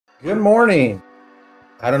Good morning.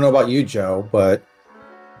 I don't know about you, Joe, but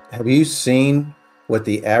have you seen what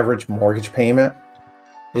the average mortgage payment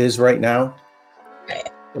is right now?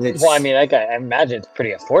 Well, I It's mean, I imagine it's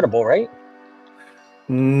pretty affordable, right?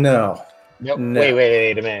 no, Nope. Wait, no, wait,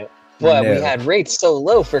 wait a minute. What? We no. had rates so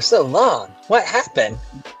low for so long. What happened?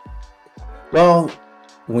 Well,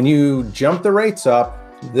 when you jump the rates up,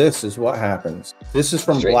 this is what happens. This is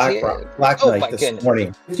from Straight to you. Black Oh Knight my this goodness.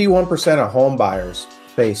 morning. 51% of home buyers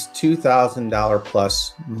face $2,000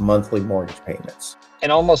 plus monthly mortgage payments,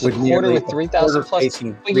 And almost a with quarter nearly with a 3,000 quarter plus.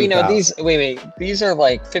 facing Well, 3,000. these are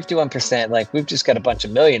like 51%. Like we've just got a bunch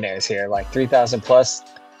of millionaires here, like 3,000 plus.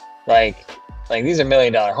 Like, like these are $1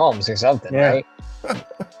 million homes or something, Yeah. right?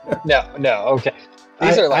 No, no. Okay.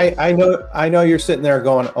 These are like, I know you're sitting there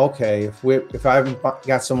going, okay, if I've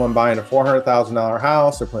got someone buying a $400,000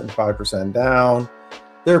 house, they're putting 5% down,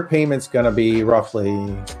 their payment's going to be roughly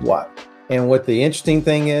what? And what the interesting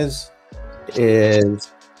thing is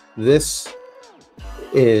this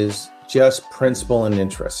is just principal and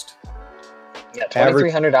interest. yeah,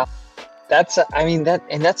 Average, $2,300. I mean,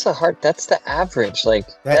 that's the average. Like,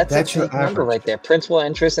 that's a that's your big number average. right there. Principal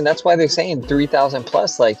interest. And that's why they're saying 3,000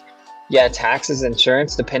 plus. Like, yeah, taxes,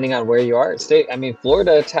 insurance, depending on where you are. State, I mean,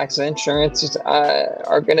 Florida taxes and insurance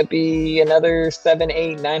are going to be another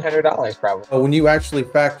 $700, $800, $900 probably. But when you actually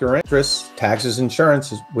factor in interest, taxes,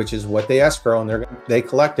 insurance, which is what they escrow and they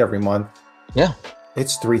collect every month, Yeah.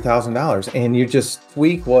 it's $3,000. And you just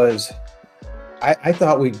week was I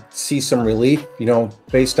thought we'd see some relief,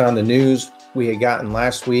 based on the news we had gotten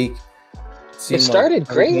last week. It Seemed like started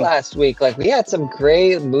great everything. last week. Like we had some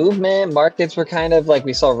great movement. Markets were kind of like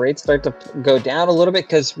we saw rates start to go down a little bit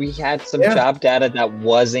because we had some Yeah. job data that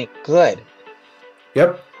wasn't good.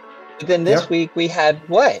 Yep. But then this Yep. week we had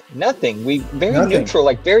what? Nothing. We very Nothing. neutral,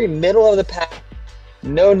 like very middle of the pack.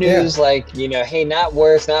 No news, like, hey, not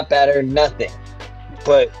worse, not better, nothing.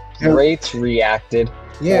 But Yeah. rates reacted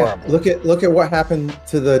Yeah. horribly. Look at what happened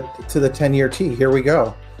to the 10-year T. Here we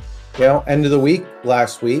go. End of the week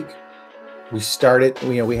last week, we started,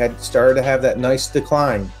 we had started to have that nice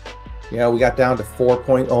decline. We got down to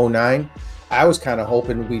 4.09. I was kind of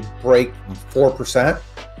hoping we'd break 4%.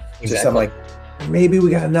 Just I'm like, maybe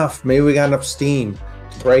we got enough steam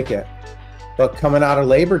to break it. But coming out of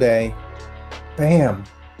Labor Day, bam,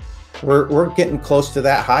 we're getting close to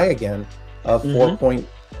that high again of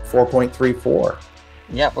 4.34.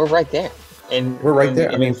 Yeah, we're right there. And We're right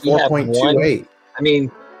there. I mean, we have 4.28. I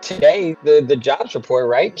mean, today the jobs report,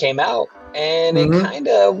 right, came out and it kind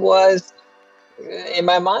of was in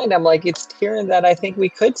my mind, I'm like, it's hearing that I think we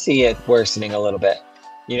could see it worsening a little bit.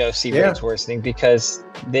 See Yeah. rates worsening because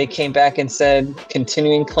they came back and said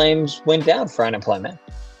continuing claims went down for unemployment.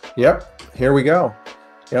 Yep. Here we go.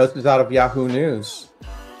 This is out of Yahoo News.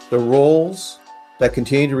 The roles that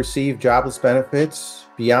continue to receive jobless benefits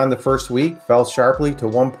beyond the first week fell sharply to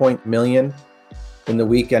 1 million in the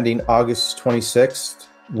week ending August 26th,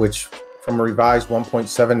 which from a revised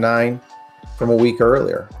 1.79 from a week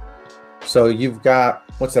earlier. So you've got,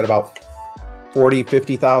 what's that, about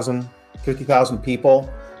 50,000 people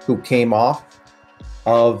who came off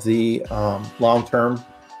of the long-term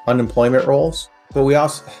unemployment rolls. But we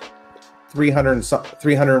also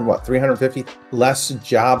 350 less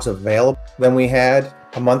jobs available than we had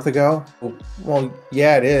a month ago. Well,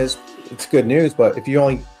 yeah, it is. It's good news, but if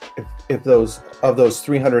those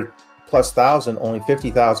 300 plus thousand, only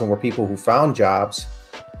 50,000 were people who found jobs,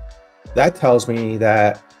 that tells me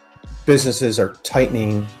that businesses are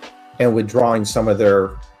tightening and withdrawing some of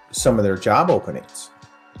their job openings.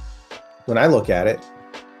 When I look at it,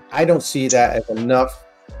 I don't see that as enough.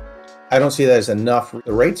 I don't see that as enough.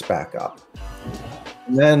 The rates back up.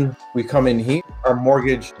 And then we come in here, our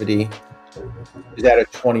mortgage is at a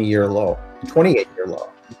 28-year low.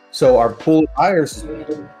 So our pool of buyers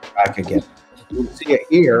is back again. You can see it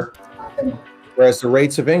here, whereas the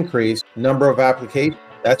rates have increased, number of applications,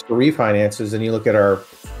 that's for refinances, and you look at our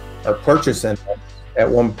purchase index at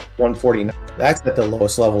 149. That's at the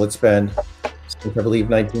lowest level it's been since, I believe,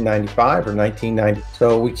 1995 or 1990.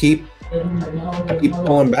 So we keep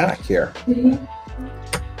pulling back here.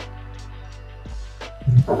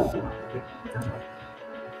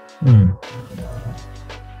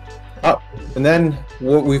 Up. And then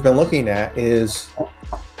what we've been looking at is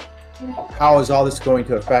how is all this going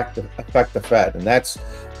to affect the Fed? And that's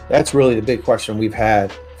really the big question we've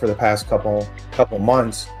had for the past couple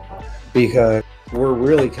months, because we're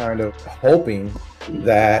really kind of hoping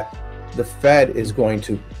that the Fed is going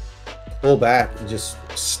to pull back and just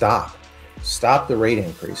stop the rate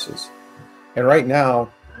increases. And right now,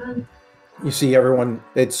 you see everyone,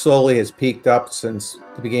 it slowly has peaked up since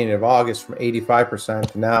the beginning of August from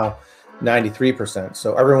 85% to now 93%.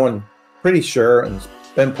 So everyone pretty sure, and it's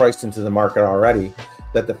been priced into the market already,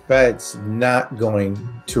 that the Fed's not going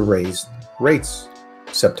to raise rates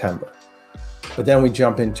September. But then we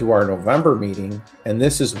jump into our November meeting, and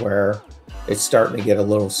this is where it's starting to get a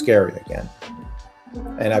little scary again.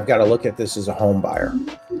 And I've got to look at this as a home buyer,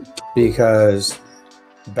 because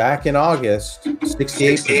back in August,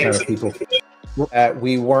 68% of people that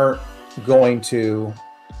we weren't going to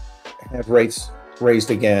have rates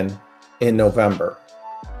raised again in November.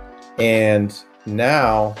 And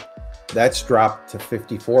now that's dropped to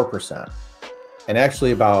 54%. And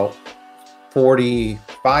actually about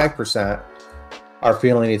 45% are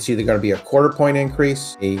feeling it's either going to be a quarter point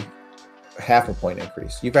increase, a half a point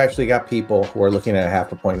increase. You've actually got people who are looking at a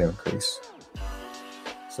half a point increase.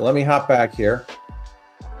 So let me hop back here,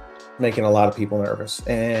 making a lot of people nervous.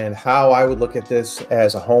 And how I would look at this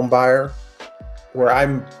as a home buyer, where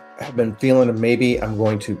have been feeling maybe I'm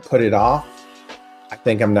going to put it off, I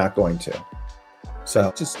think I'm not going to.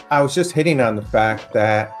 So I was just hitting on the fact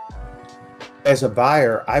that as a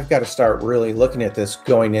buyer, I've got to start really looking at this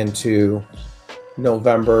going into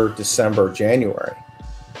November, December, January,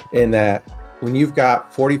 in that when you've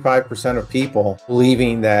got 45% of people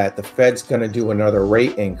believing that the Fed's going to do another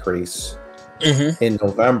rate increase in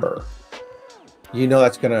November, you know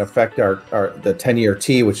that's going to affect the 10-year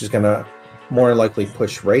T, which is going to more than likely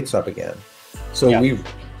push rates up again. So we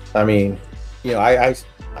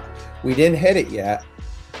didn't hit it yet,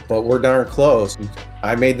 but we're darn close.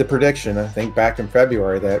 I made the prediction, I think back in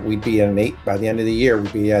February, that we'd be at an 8 by the end of the year.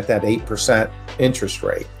 We'd be at that 8% interest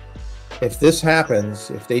rate. If this happens,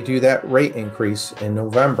 if they do that rate increase in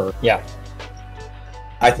November,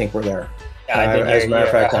 I think we're there. As a matter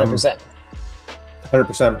of fact, 100%. I'm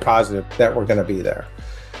 100% positive that we're going to be there.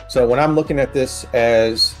 So when I'm looking at this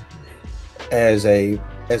as a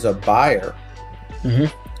buyer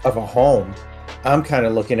of a home, I'm kind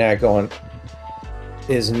of looking at going,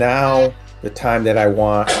 is now the time that I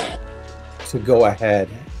want to go ahead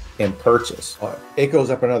and purchase? It goes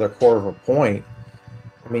up another quarter of a point.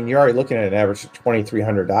 I mean, you're already looking at an average of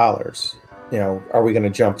 $2,300. You know, are we going to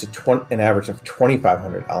jump to an average of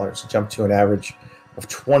 $2,500? Jump to an average of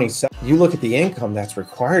 $27,000? You look at the income that's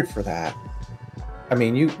required for that. I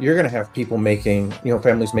mean, you're going to have people making,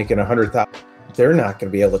 families making $100,000. They're not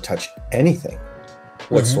going to be able to touch anything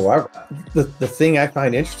whatsoever. The thing I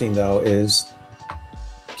find interesting though is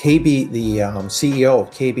KB, the CEO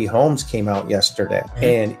of KB Homes, came out yesterday,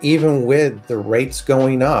 and even with the rates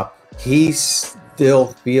going up, he still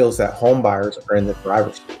feels that home buyers are in the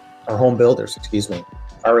driver's seat, or home builders,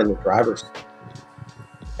 are in the driver's seat,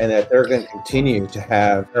 and that they're going to continue to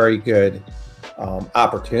have very good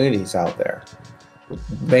opportunities out there.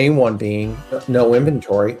 Main one being no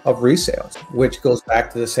inventory of resales, which goes back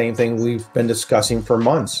to the same thing we've been discussing for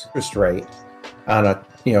months. Interest rate on a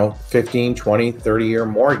 15, 20, 30-year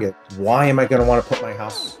mortgage. Why am I going to want to put my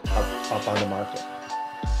house up on the market?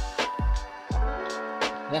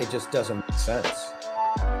 It just doesn't make sense.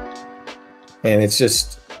 And it's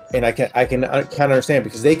just, and I can kind of understand,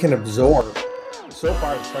 because they can absorb. So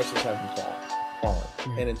far, the prices haven't fallen,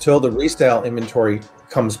 and until the resale inventory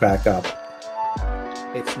comes back up,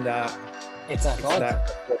 it's not going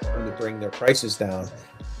to bring their prices down,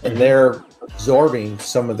 and they're absorbing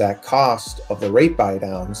some of that cost of the rate buy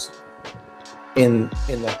downs in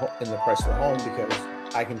the price of the home, because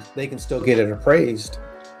they can still get it appraised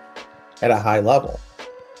at a high level.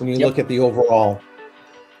 When you look at the overall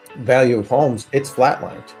value of homes, it's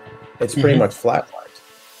flatlined. It's pretty much flatlined.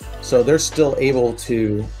 So they're still able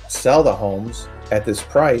to sell the homes at this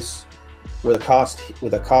price with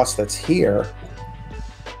a cost that's here,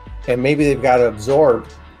 and maybe they've got to absorb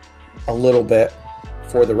a little bit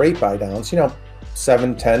for the rate buy downs, $7,000,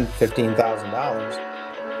 $10,000,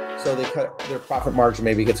 $15,000. So their profit margin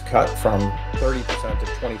maybe gets cut from 30% to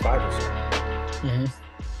 25%.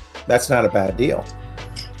 That's not a bad deal.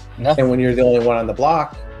 No. And when you're the only one on the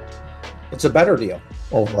block, it's a better deal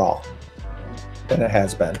overall than it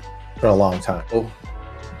has been for a long time. So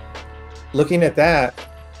looking at that,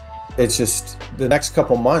 it's just the next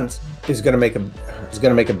couple months is going to make a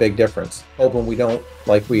big difference. Hoping we don't,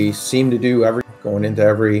 like we seem to do going into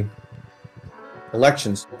every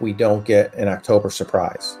elections, we don't get an October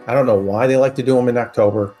surprise. I don't know why they like to do them in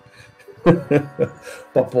October,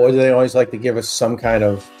 but boy, do they always like to give us some kind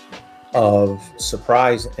of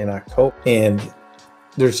surprise in October. And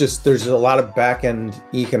there's a lot of back end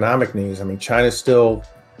economic news. I mean, China's still,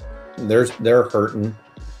 they're hurting.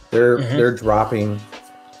 They're dropping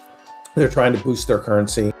They're trying to boost their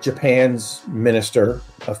currency. Japan's minister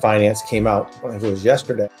of finance came out, I think it was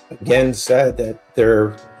yesterday, again said that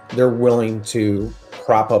they're willing to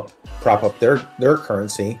prop up their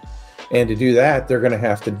currency, and to do that, they're going to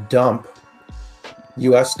have to dump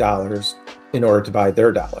U.S. dollars in order to buy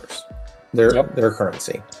their dollars, their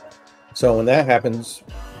currency. So when that happens,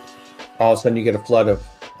 all of a sudden you get a flood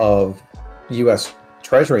of U.S.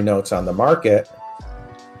 Treasury notes on the market.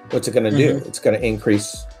 What's it going to do? It's going to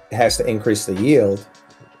increase. It has to increase the yield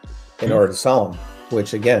in order to sell them,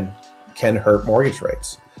 which again can hurt mortgage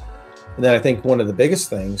rates. And then I think one of the biggest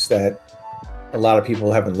things that a lot of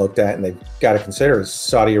people haven't looked at and they've got to consider is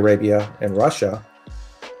Saudi Arabia and Russia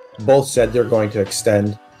both said they're going to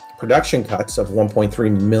extend production cuts of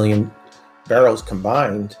 1.3 million barrels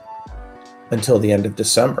combined until the end of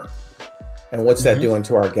December. And what's that doing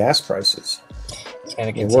to our gas prices? It's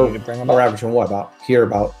going to continue to bring them up. We're averaging what, about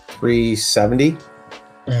 370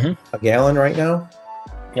 a gallon right now.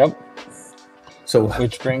 Yep. So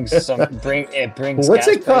which brings it brings what's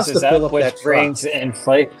gas it cost to prices fill up, up that which brings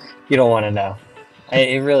inflation. You don't want to know.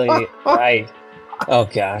 It really right. Oh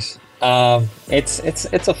gosh. It's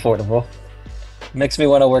affordable. Makes me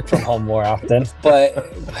want to work from home more often. But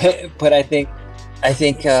I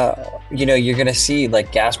think you're going to see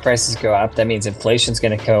like gas prices go up. That means inflation's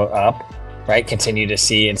going to go up. Right, continue to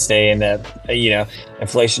see and stay in the,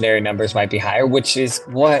 inflationary numbers might be higher, which is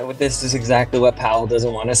this is exactly what Powell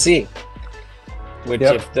doesn't want to see. Which,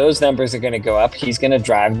 if those numbers are going to go up, he's going to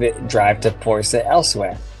drive to force it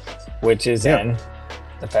elsewhere, which is in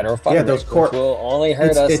the federal fund rate, those which will only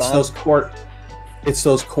hurt us. It's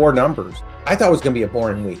those core numbers. I thought it was going to be a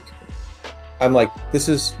boring week. I'm like, this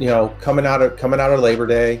is coming out of Labor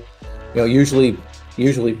Day, usually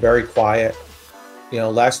very quiet.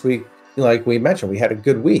 Last week, like we mentioned, we had a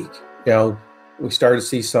good week. We started to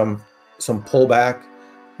see some pullback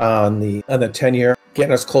on the 10-year,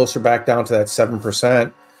 getting us closer back down to that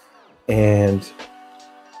 7%. And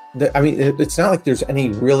it's not like there's any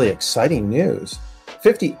really exciting news.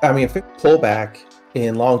 50 pullback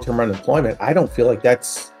in long-term unemployment, I don't feel like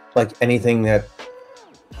that's like anything that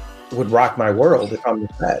would rock my world if I'm the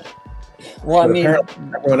Fed. Well,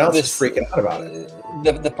 everyone else is freaking out about it.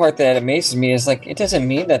 The part that amazes me is like, it doesn't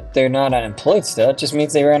mean that they're not unemployed still. It just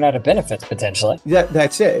means they ran out of benefits potentially.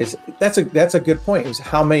 That's it. That's a good point. Is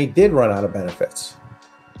how many did run out of benefits,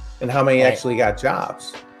 and how many actually got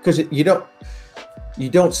jobs? Because you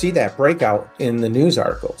don't see that breakout in the news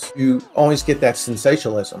articles. You always get that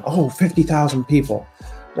sensationalism. Oh, 50,000 people.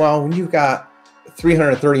 Well, when you've got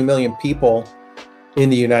 330 million people in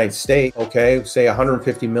the United States, okay, say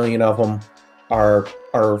 150 million of them are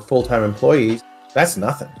full-time employees, that's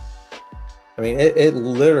nothing. It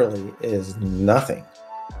literally is nothing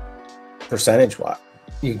percentage-wise.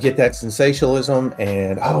 You get that sensationalism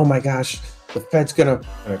and, oh my gosh, the Fed's gonna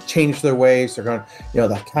change their ways. They're gonna,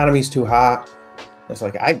 the economy's too hot. It's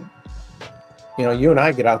like, you and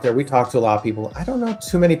I get out there, we talk to a lot of people. I don't know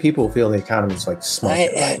too many people who feel the economy's like smoking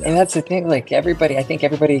right now. And that's the thing, like I think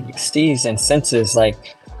everybody sees and senses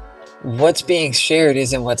like what's being shared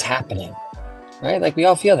isn't what's happening, right? Like we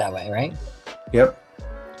all feel that way, right? Yep.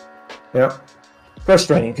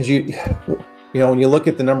 Frustrating because when you look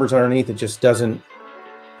at the numbers underneath, it just doesn't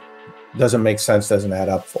make sense, doesn't add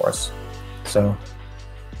up for us. So,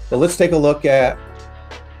 but let's take a look at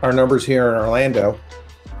our numbers here in Orlando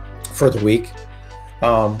for the week.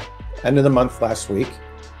 End of the month last week.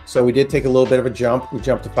 So we did take a little bit of a jump. We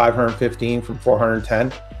jumped to 515 from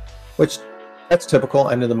 410, which that's typical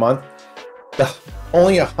end of the month.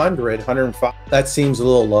 Only 105. That seems a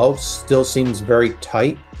little low. Still seems very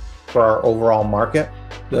tight for our overall market.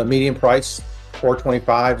 The median price,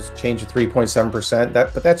 425, is a change of 3.7%.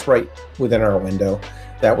 But that's right within our window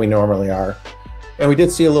that we normally are. And we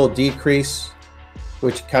did see a little decrease,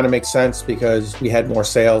 which kind of makes sense because we had more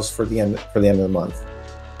sales for the end of the month.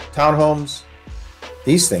 Townhomes,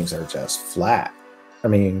 these things are just flat.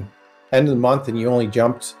 End of the month and you only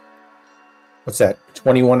jumped, what's that,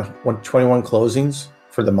 21 closings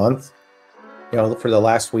for the month, for the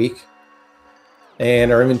last week.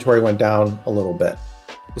 And our inventory went down a little bit.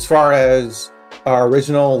 As far as our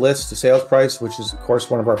original list to sales price, which is of course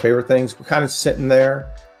one of our favorite things, we're kind of sitting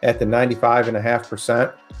there at the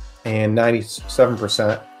 95.5% and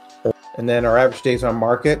 97%. And then our average days on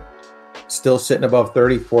market, still sitting above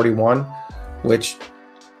 30, 41, which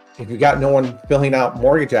if you got no one filling out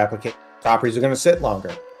mortgage applications, properties are going to sit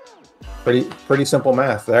longer. Pretty simple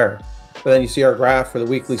math there. But then you see our graph for the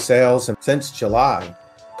weekly sales, and since July,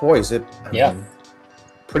 boy, is it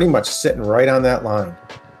pretty much sitting right on that line,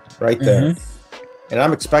 right there. And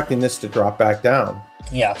I'm expecting this to drop back down.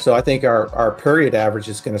 Yeah. So I think our period average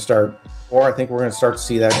is going to start, or I think we're going to start to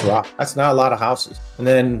see that drop. That's not a lot of houses. And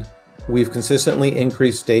then we've consistently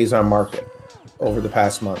increased days on market over the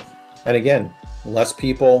past month. And again, less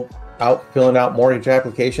people out filling out mortgage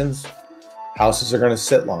applications, houses are going to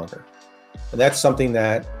sit longer. And that's something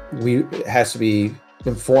that has to be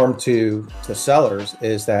informed to sellers,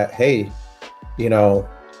 is that, hey, you know,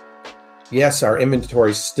 yes, our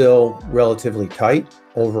inventory is still relatively tight.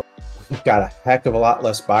 We've got a heck of a lot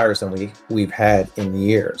less buyers than we've had in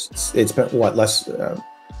years. It's been what, less a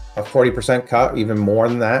 40% cut, even more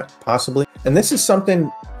than that possibly. And this is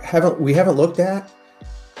something we haven't looked at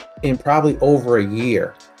in probably over a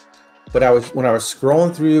year. But when I was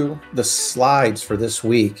scrolling through the slides for this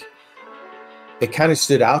week, it kind of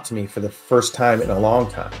stood out to me for the first time in a long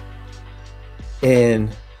time. In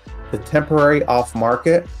the temporary off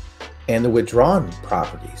market and the withdrawn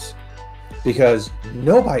properties, because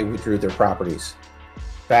nobody withdrew their properties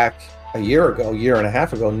back a year ago, year and a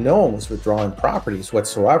half ago. No one was withdrawing properties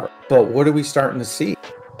whatsoever. But what are we starting to see?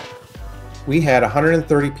 We had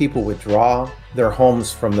 130 people withdraw their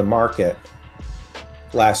homes from the market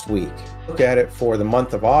last week. Look at it for the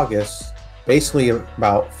month of August, basically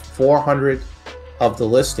about 400 of the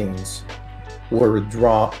listings were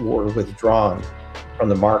withdrawn from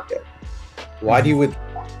the market. Why do you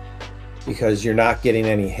withdraw? Because you're not getting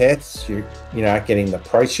any hits. You're not getting the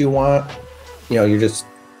price you want. You know, you're just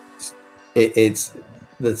it's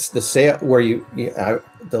the sale where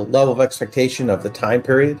the level of expectation of the time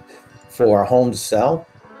period for a home to sell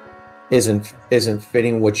isn't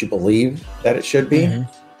fitting what you believe that it should be.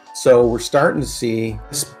 So we're starting to see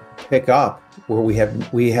this pick up where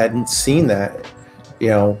we hadn't seen that, you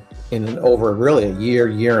know, in over really a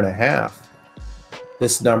year and a half,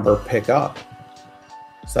 this number pick up.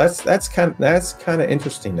 So that's kind of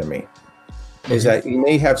interesting to me, is that you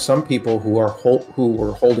may have some people who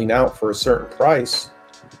were holding out for a certain price,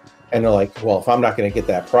 and they're like, well, if I'm not going to get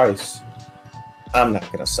that price, I'm not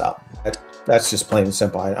going to sell. That's just plain and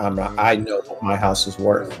simple. I know what my house is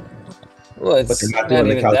worth. Well, it's not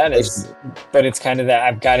even that. But it's kind of that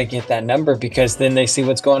I've got to get that number, because then they see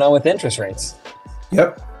what's going on with interest rates.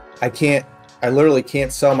 Yep. I literally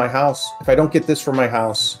can't sell my house. If I don't get this for my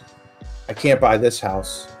house, I can't buy this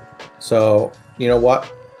house. So you know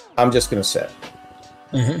what? I'm just going to sit.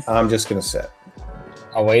 I'm just going to sit.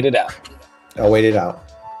 I'll wait it out.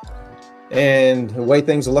 And the way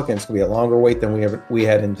things are looking, it's going to be a longer wait than we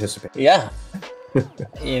had anticipated. Yeah.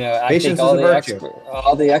 You know, I think all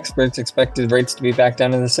the experts expected rates to be back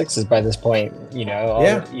down in the sixes by this point. You know,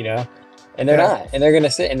 and they're not, and they're going to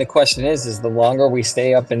sit. And the question is the longer we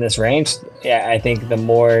stay up in this range, I think the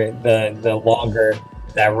longer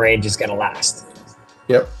that range is going to last.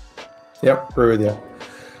 Yep, agree with you.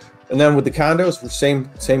 And then with the condos,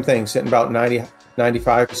 same thing, sitting about 90,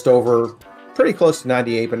 95, just over, pretty close to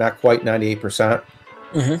 98, but not quite 98%.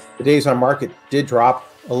 The days on market did drop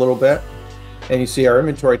a little bit. And you see our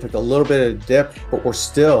inventory took a little bit of a dip, but we're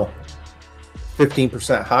still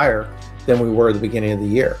 15% higher than we were at the beginning of the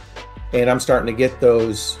year. And I'm starting to get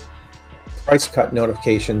those price cut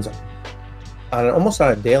notifications almost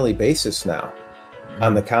on a daily basis now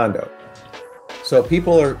on the condo. So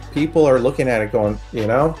people are looking at it going, you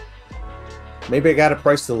know, maybe I got it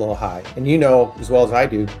priced a little high. And you know as well as I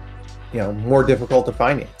do, you know, more difficult to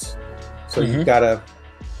finance. So you've got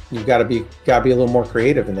to be a little more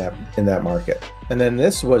creative in that market. And then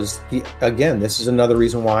this is another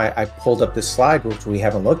reason why I pulled up this slide, which we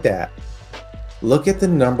haven't looked at. Look at the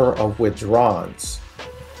number of withdrawals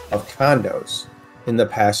of condos in the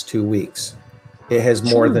past 2 weeks. It has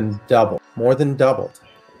more than doubled.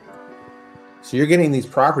 So you're getting these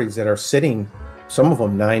properties that are sitting, some of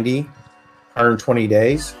them 90, 120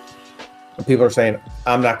 days, and people are saying,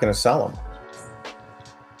 I'm not going to sell them.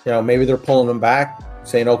 You know, maybe they're pulling them back,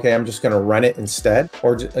 saying, okay, I'm just going to rent it instead.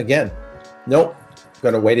 Or again, nope, I'm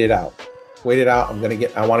going to wait it out.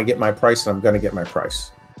 I want to get my price, and I'm going to get my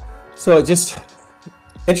price. So just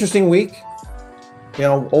interesting week. You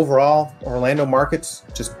know, overall, Orlando markets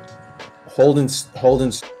just holding.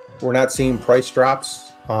 We're not seeing price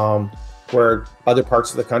drops. Where other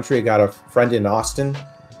parts of the country, I got a friend in Austin,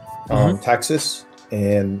 Texas,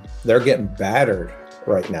 and they're getting battered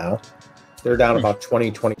right now. They're down about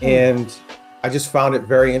 20. And I just found it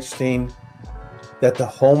very interesting that the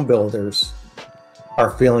home builders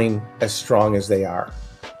are feeling as strong as they are,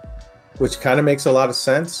 which kind of makes a lot of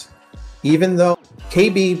sense. Even though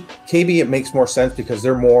KB, it makes more sense because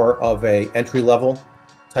they're more of a entry-level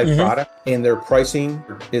type product and their pricing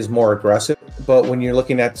is more aggressive. But when you're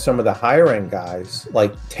looking at some of the higher end guys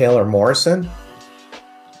like Taylor Morrison,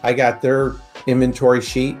 I got their inventory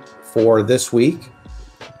sheet for this week,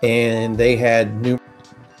 and they had new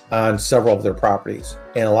on several of their properties,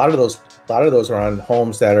 and a lot of those are on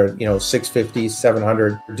homes that are 650,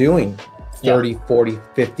 700, doing 30, 40,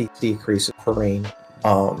 50 decreases per range.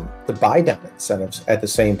 The buy down incentives at the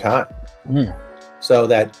same time. So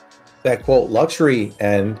that quote luxury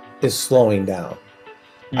end is slowing down.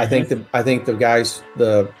 I think the guys,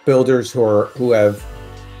 the builders who have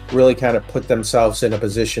really kind of put themselves in a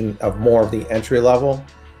position of more of the entry level,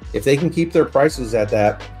 if they can keep their prices at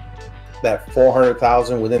that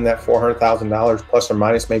 $400,000, within that $400,000 plus or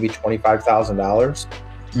minus maybe $25,000.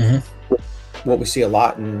 What we see a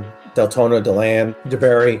lot in Deltona, DeLand,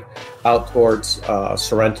 DeBerry, out towards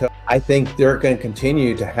Sorrento. I think they're going to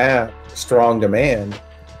continue to have strong demand,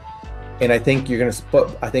 and I think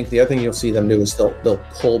I think the other thing you'll see them do is they'll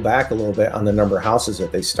pull back a little bit on the number of houses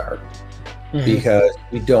that they start, because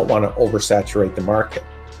we don't want to oversaturate the market.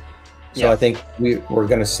 So I think we're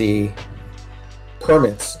going to see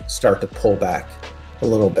permits start to pull back a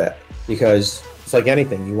little bit, because it's like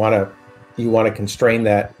anything, you want to constrain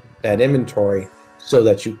that inventory so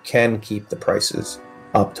that you can keep the prices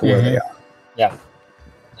up to where they are. Yeah.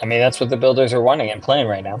 I mean, that's what the builders are wanting and playing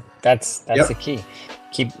right now. That's the key.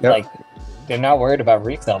 Like, they're not worried about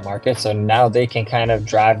resale market, so now they can kind of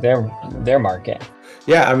drive their market.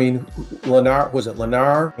 Yeah, I mean,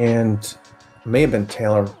 Lennar and may have been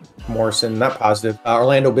Taylor Morrison, not positive.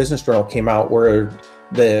 Orlando Business Journal came out where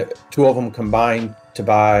the two of them combined to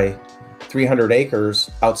buy 300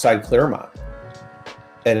 acres outside Clearmont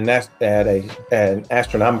at an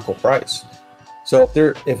astronomical price. So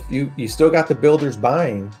if you still got the builders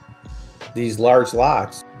buying these large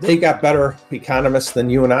lots, they got better economists than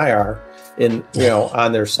you and I are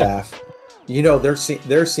on their staff.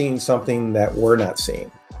 They're seeing something that we're not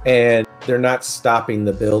seeing, and they're not stopping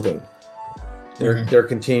the building. They're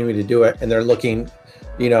continuing to do it, and they're looking,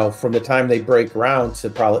 from the time they break ground to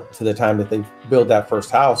the time that they build that first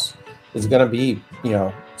house is going to be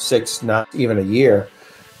 6, not even a year.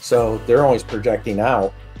 So they're always projecting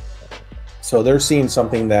out. So they're seeing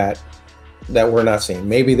something that we're not seeing.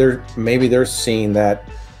 Maybe they're seeing that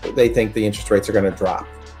they think the interest rates are going to drop.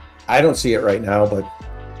 I don't see it right now, but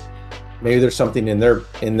maybe there's something in their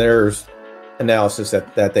analysis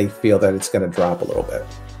that they feel that it's going to drop a little bit.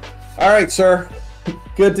 All right, sir.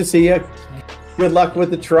 Good to see you. Good luck with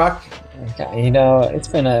the truck. Okay, it's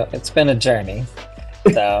been a journey.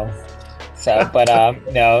 But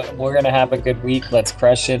we're gonna have a good week. Let's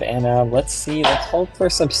crush it, and let's hope for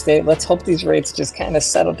some let's hope these rates just kind of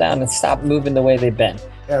settle down and stop moving the way they've been.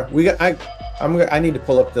 Yeah, I need to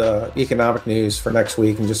pull up the economic news for next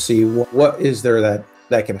week and just see what is there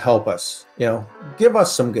that can help us. Give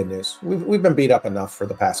us some good news. We've been beat up enough for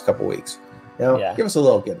the past couple weeks. Give us a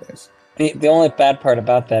little good news. The only bad part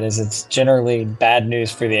about that is it's generally bad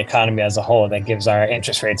news for the economy as a whole that gives our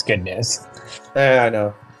interest rates good news. I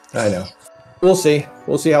know. We'll see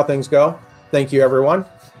how things go. Thank you, everyone.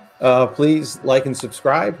 Please like and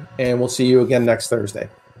subscribe, and we'll see you again next Thursday.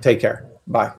 Take care. Bye.